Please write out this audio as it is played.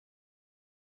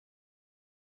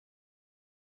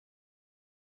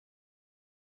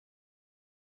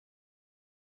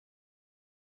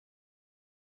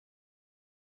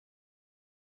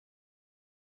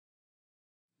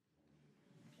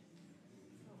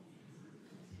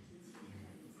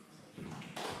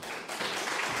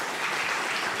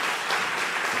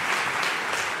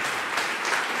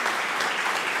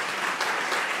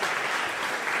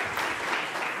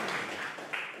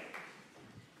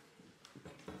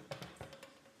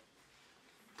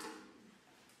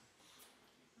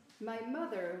My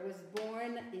mother was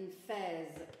born in Fez,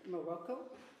 Morocco,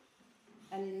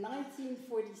 and in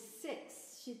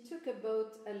 1946 she took a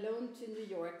boat alone to New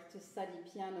York to study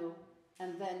piano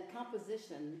and then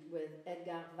composition with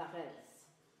Edgar Varèse.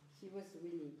 She was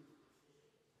really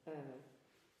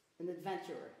an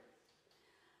adventurer.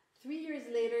 3 years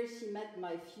later, she met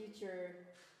my future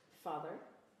father.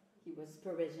 He was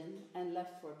Parisian and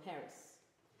left for Paris.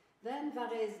 Then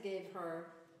Varèse gave her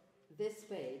this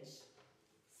page,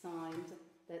 signed,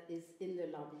 that is in the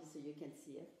lobby so you can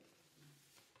see it,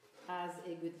 as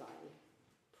a goodbye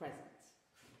present.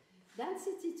 Dance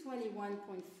City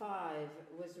 21.5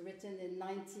 was written in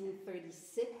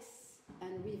 1936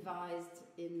 and revised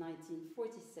in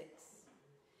 1946.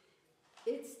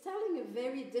 It's telling a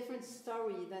very different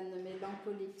story than the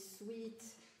melancholic sweet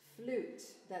flute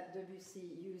that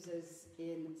Debussy uses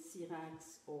in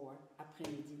Syrinx or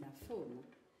Après-midi d'un faune.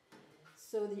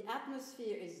 So the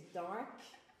atmosphere is dark,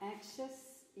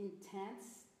 anxious,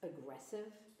 intense,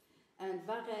 aggressive, and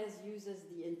Varèse uses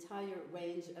the entire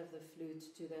range of the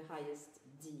flute to the highest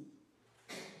D.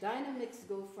 Dynamics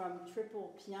go from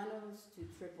triple pianos to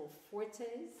triple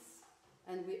fortes,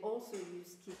 and we also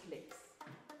use key clicks.